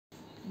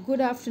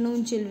Good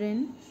afternoon,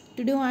 children.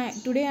 Today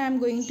I am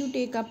going to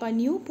take up a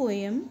new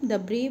poem, The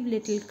Brave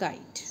Little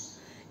Kite.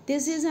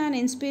 This is an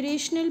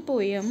inspirational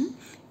poem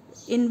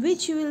in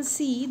which you will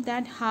see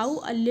that how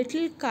a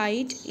little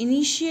kite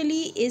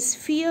initially is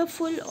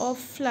fearful of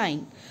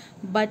flying,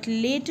 but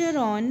later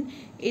on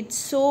it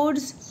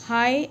soars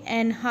high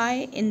and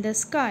high in the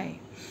sky.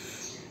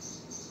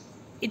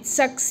 It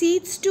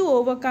succeeds to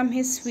overcome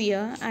his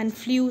fear and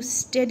flew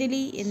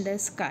steadily in the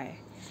sky.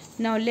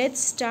 Now let's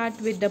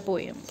start with the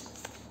poem.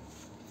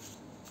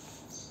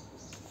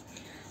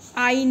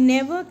 I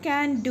never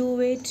can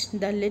do it,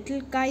 the little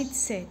kite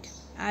said,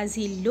 as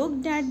he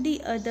looked at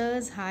the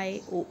others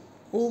high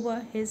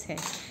over his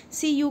head.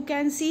 See, you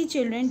can see,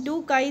 children,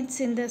 two kites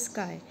in the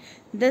sky.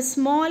 The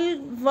small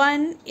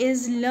one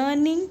is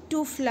learning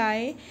to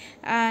fly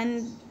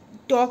and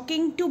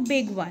talking to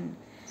big one.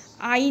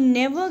 I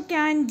never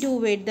can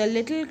do it, the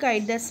little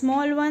kite, the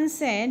small one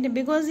said,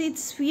 because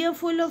it's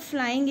fearful of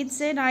flying. It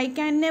said, I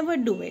can never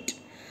do it.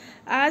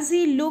 As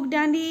he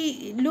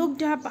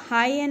looked up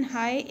high and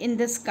high in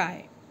the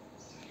sky.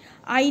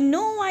 I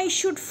know I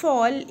should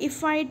fall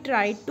if I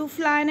tried to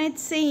fly, and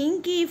it's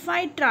saying ki if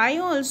I try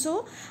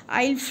also,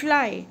 I'll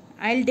fly.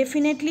 I'll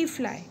definitely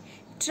fly.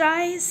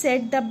 Try,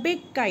 said the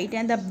big kite,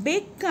 and the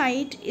big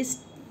kite is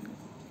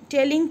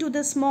telling to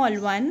the small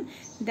one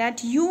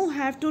that you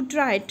have to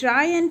try.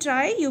 Try and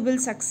try, you will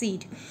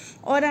succeed.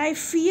 Or I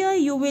fear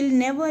you will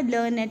never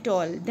learn at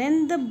all.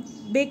 Then the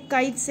big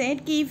kite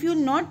said ki if you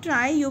not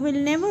try, you will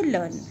never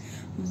learn.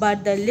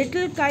 But the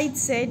little kite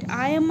said,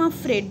 I am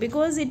afraid,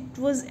 because it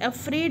was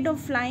afraid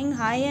of flying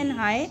high and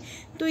high.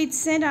 So it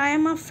said, I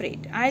am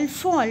afraid. I'll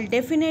fall,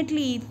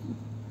 definitely.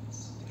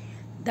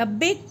 The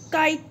big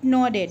kite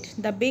nodded.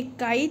 The big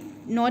kite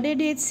nodded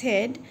its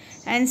head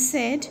and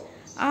said,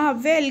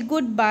 well,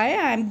 goodbye.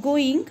 I'm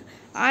going.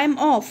 I'm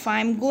off.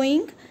 I'm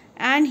going.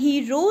 And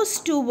he rose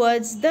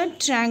towards the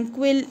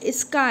tranquil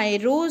sky.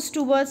 Rose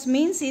towards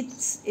means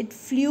it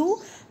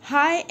flew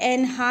high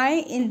and high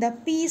in the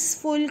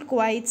peaceful,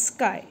 quiet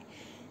sky.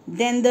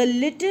 Then the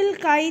little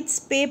kite's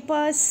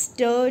paper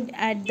stirred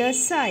at the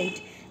side,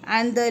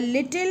 and the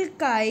little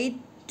kite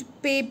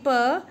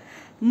paper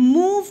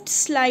moved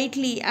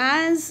slightly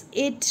as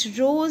it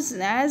rose,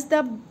 as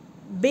the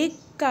big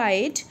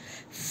kite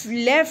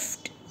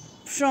left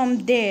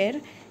from there,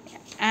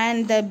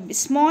 and the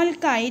small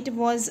kite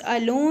was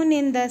alone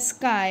in the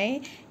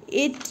sky.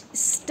 It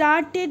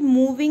started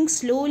moving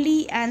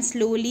slowly and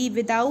slowly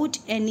without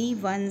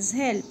anyone's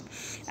help.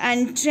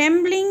 And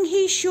trembling,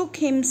 he shook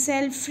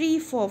himself free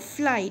for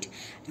flight.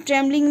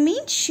 Trembling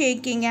means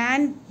shaking,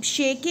 and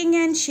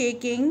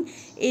shaking,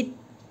 it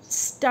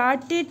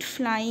started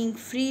flying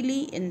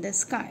freely in the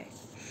sky.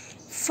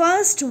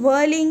 First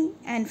whirling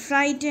and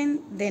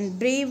frightened, then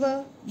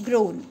braver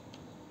grown.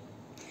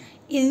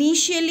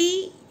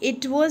 Initially,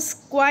 it was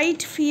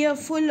quite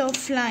fearful of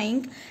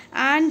flying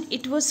and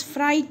it was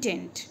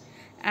frightened,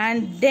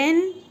 and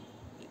then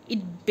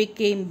it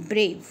became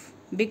brave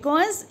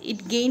because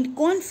it gained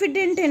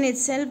confidence in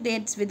itself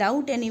that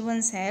without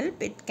anyone's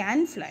help it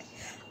can fly.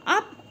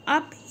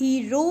 Up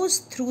he rose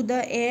through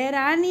the air,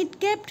 and it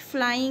kept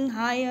flying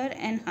higher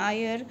and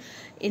higher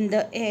in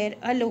the air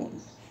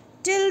alone,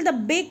 till the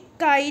big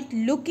kite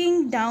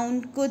looking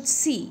down could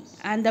see,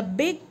 and the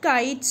big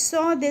kite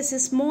saw this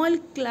small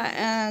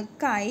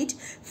kite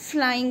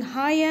flying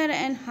higher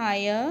and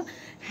higher,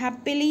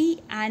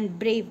 happily and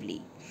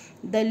bravely.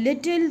 The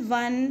little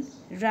one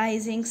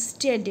rising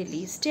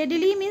steadily.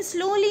 Steadily means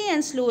slowly,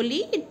 and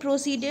slowly it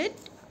proceeded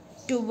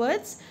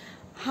towards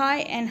high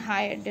and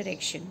higher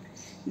direction.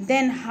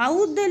 Then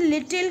how the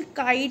little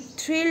kite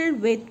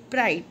thrilled with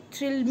pride.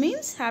 Thrill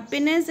means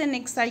happiness and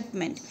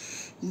excitement.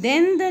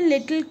 Then the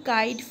little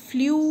kite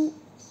flew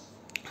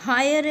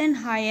higher and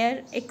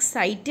higher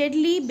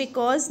excitedly,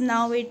 because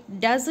now it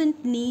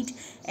doesn't need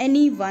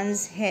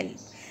anyone's help.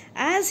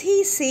 As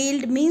he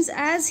sailed means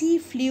as he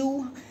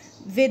flew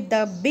with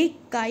the big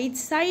kite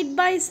side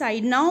by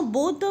side. Now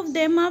both of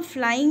them are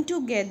flying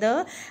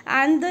together,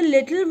 and the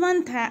little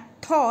one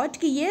thought,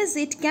 yes,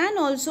 it can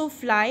also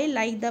fly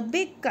like the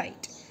big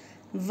kite.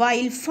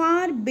 While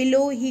far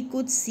below he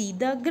could see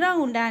the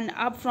ground, and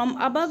up from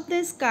above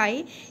the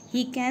sky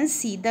he can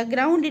see the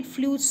ground. It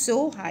flew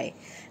so high,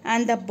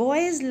 and the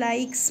boys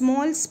like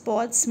small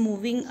spots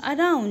moving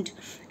around,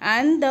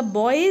 and the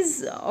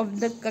boys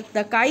of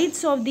the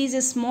kites of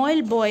these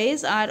small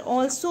boys are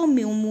also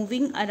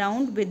moving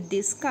around with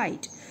this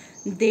kite.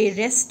 They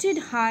rested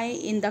high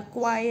in the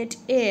quiet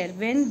air.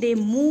 When they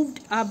moved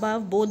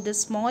above both the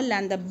small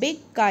and the big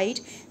kite,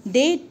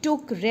 they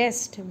took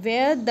rest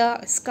where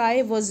the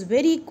sky was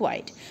very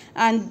quiet,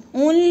 and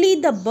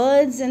only the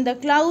birds and the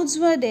clouds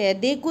were there.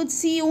 They could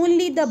see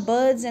only the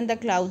birds and the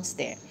clouds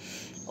there.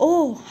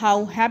 Oh,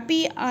 how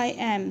happy I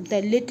am,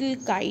 the little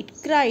kite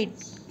cried.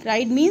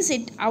 Cried means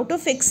it out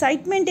of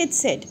excitement it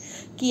said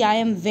ki I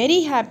am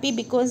very happy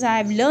because I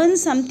have learned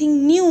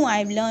something new. I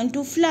have learned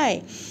to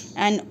fly.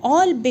 and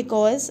all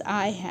because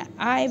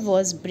I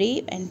was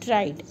brave and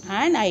tried,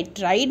 and I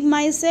tried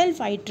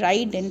myself. I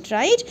tried and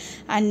tried,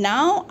 and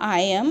now I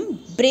am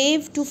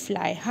brave to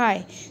fly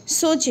high.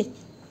 So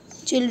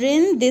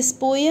children, this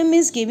poem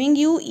is giving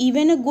you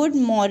even a good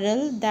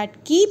moral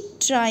that keep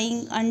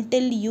trying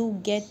until you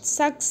get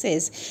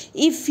success.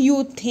 If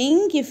you'll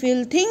think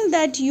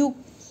that you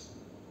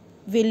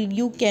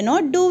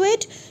cannot do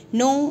it,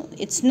 no,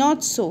 it's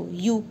not so.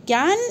 You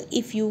can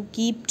if you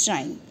keep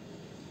trying.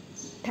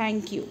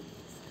 Thank you.